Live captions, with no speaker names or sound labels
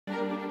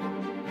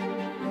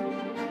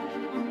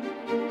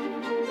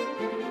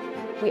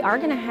We are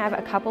going to have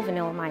a couple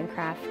vanilla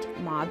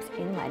Minecraft mobs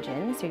in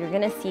Legends. So you're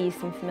going to see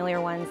some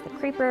familiar ones, the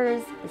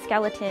creepers, the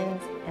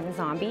skeletons, and the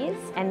zombies.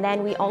 And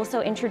then we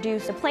also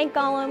introduce a plank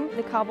golem,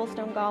 the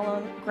Cobblestone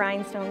Golem,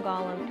 Grindstone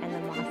Golem, and the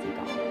Mossy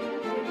Golem.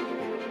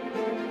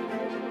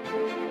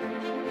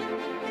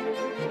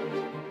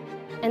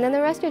 And then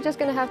the rest you're just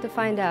going to have to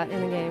find out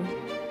in the game.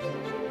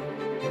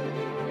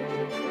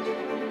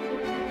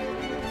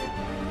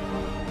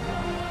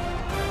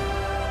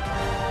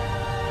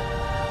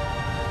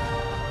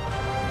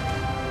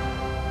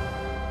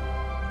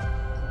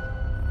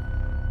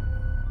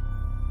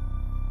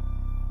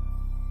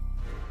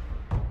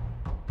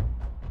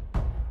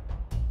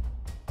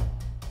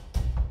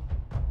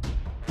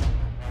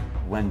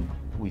 When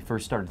we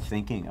first started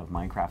thinking of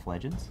Minecraft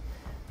Legends,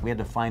 we had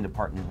to find a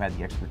partner who had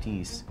the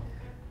expertise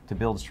to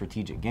build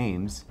strategic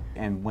games.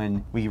 And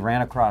when we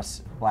ran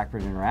across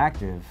Blackbird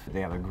Interactive,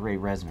 they have a great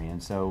resume.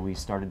 And so we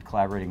started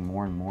collaborating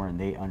more and more, and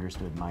they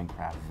understood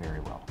Minecraft very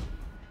well.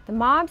 The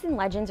mobs in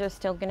Legends are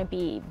still going to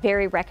be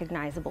very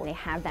recognizable. They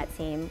have that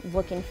same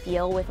look and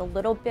feel with a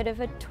little bit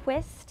of a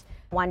twist.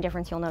 One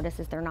difference you'll notice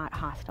is they're not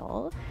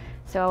hostile.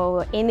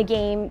 So in the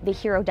game, the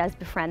hero does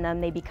befriend them,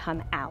 they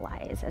become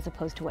allies, as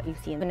opposed to what you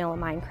see in vanilla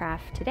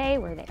Minecraft today,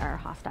 where they are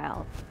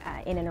hostile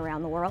in and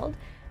around the world.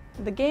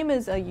 The game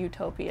is a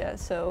utopia,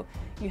 so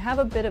you have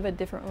a bit of a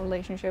different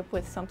relationship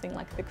with something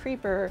like the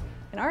creeper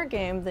in our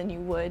game than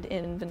you would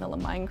in vanilla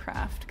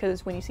Minecraft,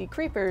 because when you see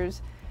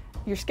creepers,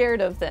 you're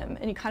scared of them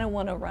and you kind of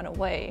want to run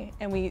away.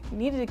 And we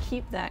needed to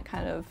keep that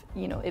kind of,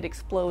 it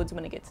explodes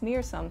when it gets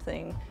near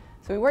something.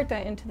 So we worked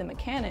that into the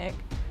mechanic,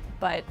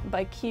 but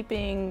by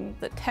keeping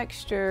the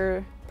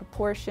texture,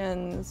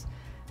 proportions,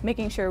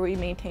 making sure we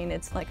maintain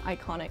its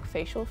iconic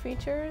facial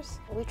features.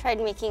 We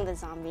tried making the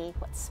zombie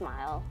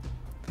smile,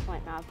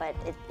 whatnot, but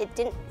it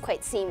didn't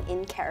quite seem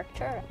in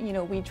character.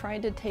 We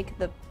tried to take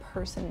the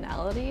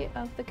personality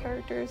of the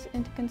characters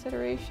into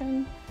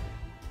consideration.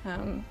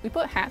 We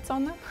put hats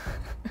on them.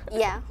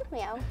 yeah,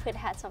 we put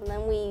hats on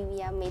them. We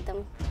made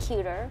them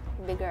cuter,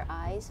 bigger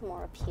eyes,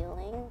 more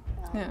appealing.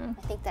 I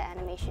think the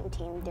animation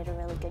team did a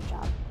really good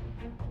job.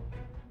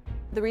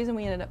 The reason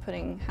we ended up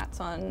putting hats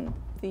on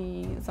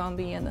the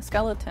zombie and the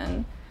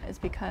skeleton is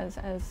because,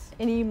 as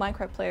any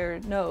Minecraft player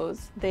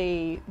knows,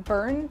 they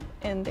burn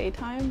in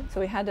daytime, so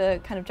we had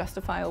to kind of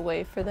justify a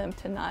way for them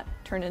to not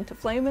turn into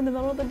flame in the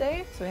middle of the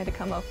day. So we had to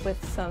come up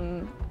with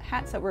some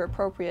hats that were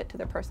appropriate to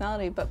their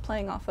personality, but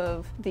playing off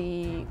of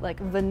the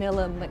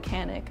vanilla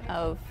mechanic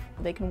of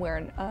they can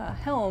wear a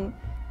helm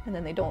and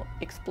then they don't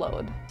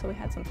explode. So we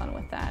had some fun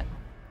with that.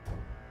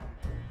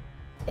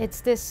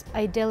 It's this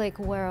idyllic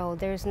world.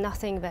 There's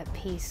nothing but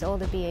peace, all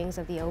the beings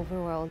of the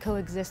overworld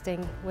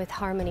coexisting with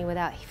harmony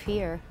without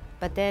fear.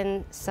 But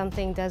then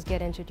something does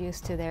get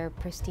introduced to their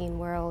pristine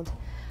world.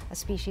 A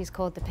species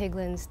called the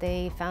Piglins,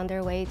 they found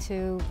their way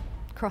to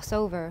cross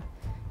over,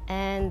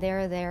 and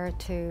they're there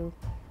to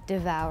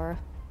devour,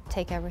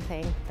 take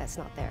everything that's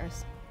not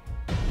theirs.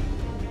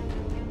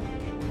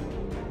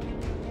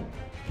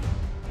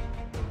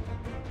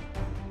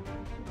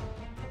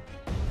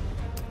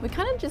 We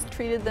kind of just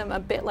treated them a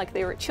bit like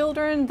they were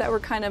children that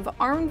were kind of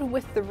armed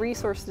with the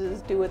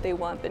resources to do what they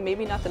want, but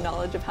maybe not the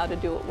knowledge of how to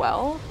do it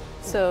well.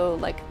 So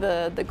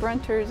the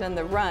grunters and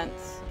the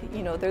runts,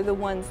 they're the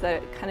ones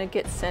that kind of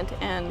get sent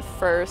in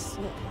first.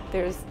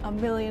 There's a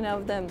million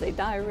of them, they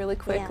die really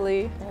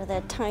quickly. Yeah,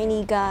 they're the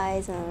tiny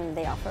guys, and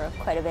they offer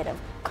quite a bit of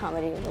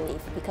comedy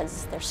relief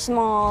because they're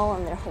small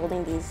and they're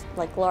holding these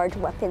large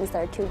weapons that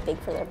are too big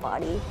for their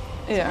body.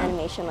 So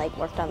animation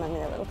worked on them,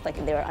 and it looked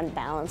like they were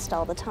unbalanced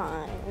all the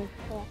time.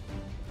 Yeah.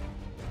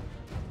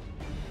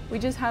 We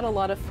just had a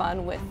lot of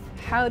fun with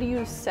how do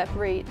you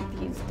separate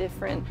these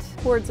different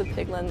hordes of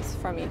piglins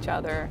from each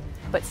other,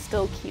 but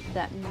still keep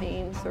that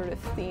main sort of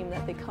theme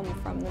that they come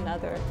from the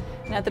Nether.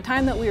 And at the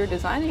time that we were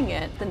designing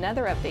it, the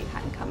Nether update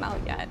hadn't come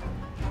out yet.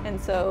 And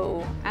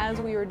so as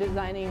we were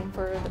designing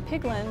for the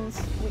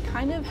piglins, we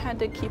kind of had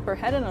to keep our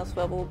head on a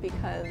swivel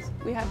because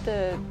we have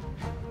to,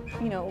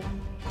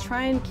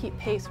 try and keep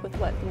pace with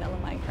what vanilla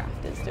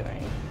Minecraft is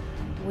doing.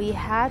 We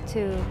had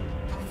to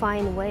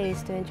find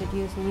ways to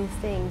introduce new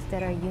things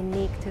that are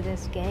unique to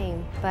this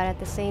game, but at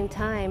the same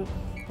time,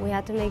 we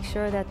had to make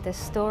sure that the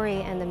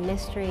story and the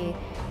mystery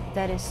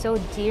that is so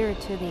dear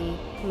to the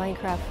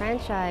Minecraft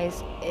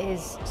franchise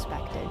is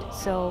respected.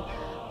 So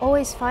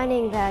always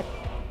finding that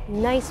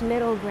nice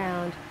middle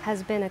ground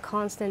has been a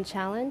constant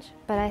challenge,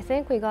 but I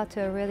think we got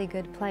to a really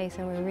good place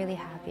and we're really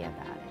happy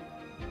about it.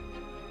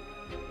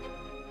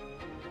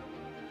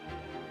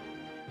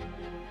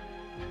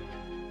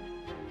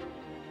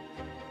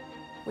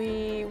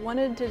 We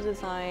wanted to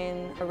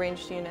design a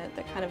ranged unit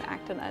that kind of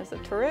acted as a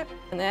turret,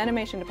 and the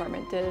animation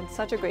department did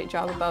such a great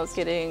job about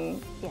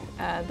getting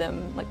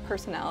them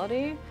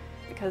personality.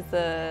 because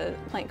the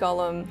Plank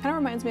Golem kind of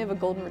reminds me of a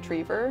golden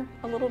retriever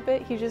a little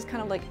bit. He's just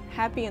kind of like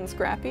happy and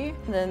scrappy.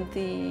 And then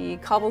the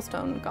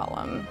Cobblestone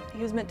Golem,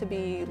 he was meant to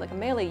be like a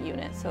melee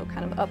unit, so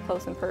kind of up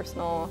close and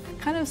personal,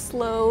 kind of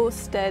slow,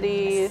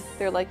 steady.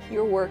 They're like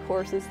your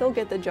workhorses, they'll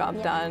get the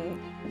job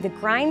done. The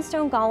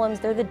Grindstone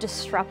Golems, they're the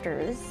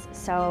disruptors,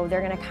 so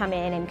they're going to come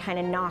in and kind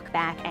of knock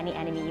back any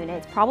enemy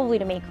units, probably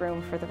to make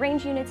room for the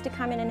range units to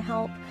come in and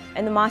help.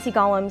 And the Mossy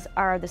Golems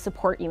are the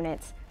support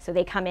units, so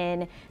they come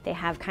in, they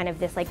have kind of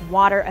this like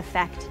water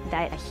effect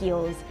that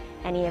heals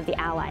any of the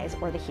allies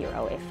or the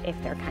hero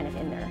if they're kind of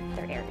in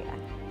their area.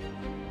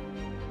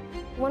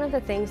 One of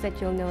the things that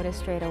you'll notice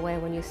straight away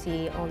when you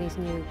see all these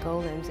new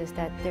golems is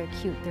that they're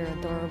cute, they're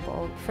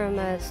adorable. From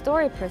a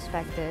story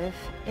perspective,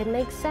 it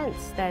makes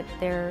sense that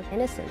they're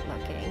innocent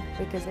looking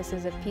because this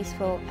is a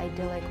peaceful,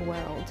 idyllic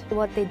world.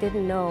 What they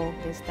didn't know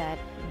is that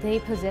they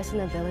possess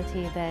an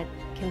ability that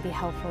can be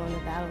helpful on the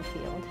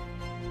battlefield.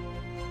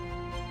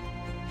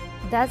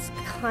 That's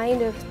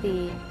kind of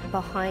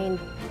behind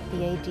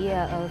the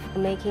idea of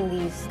making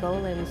these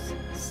golems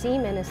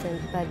seem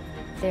innocent, but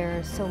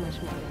they're so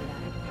much more than that.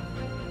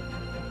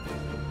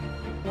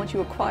 Once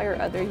you acquire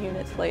other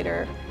units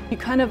later, you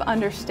kind of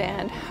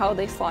understand how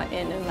they slot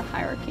in the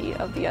hierarchy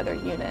of the other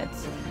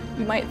units.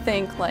 You might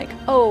think like,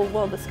 oh,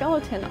 well, the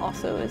skeleton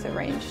also is a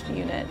ranged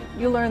unit.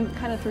 You learn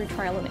kind of through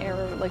trial and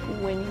error, like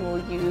when you will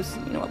use,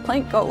 a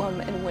plank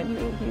golem and when you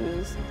will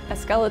use a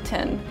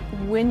skeleton.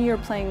 When you're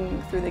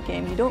playing through the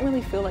game, you don't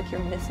really feel like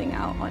you're missing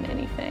out on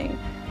anything.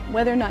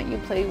 Whether or not you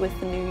play with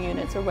the new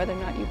units or whether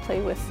or not you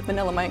play with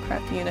vanilla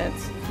Minecraft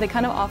units, they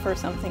kind of offer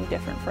something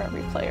different for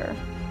every player.